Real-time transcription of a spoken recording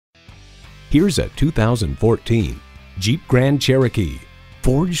Here's a 2014 Jeep Grand Cherokee.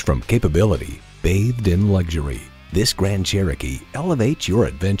 Forged from capability, bathed in luxury, this Grand Cherokee elevates your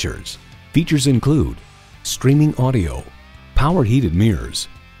adventures. Features include streaming audio, power heated mirrors,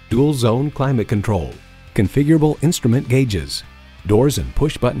 dual zone climate control, configurable instrument gauges, doors and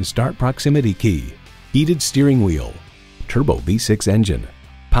push button start proximity key, heated steering wheel, turbo V6 engine,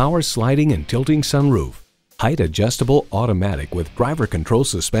 power sliding and tilting sunroof, height adjustable automatic with driver control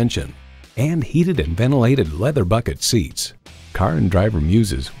suspension, and heated and ventilated leather bucket seats. Car and driver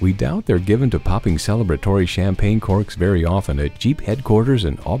muses, we doubt they're given to popping celebratory champagne corks very often at Jeep headquarters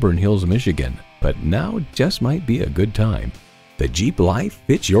in Auburn Hills, Michigan, but now just might be a good time. The Jeep life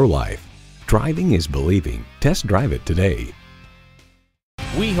fits your life. Driving is believing. Test drive it today.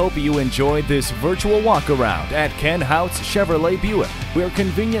 We hope you enjoyed this virtual walk-around at Ken Houtz Chevrolet Buick. We're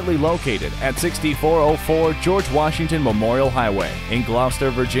conveniently located at 6404 George Washington Memorial Highway in Gloucester,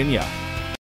 Virginia.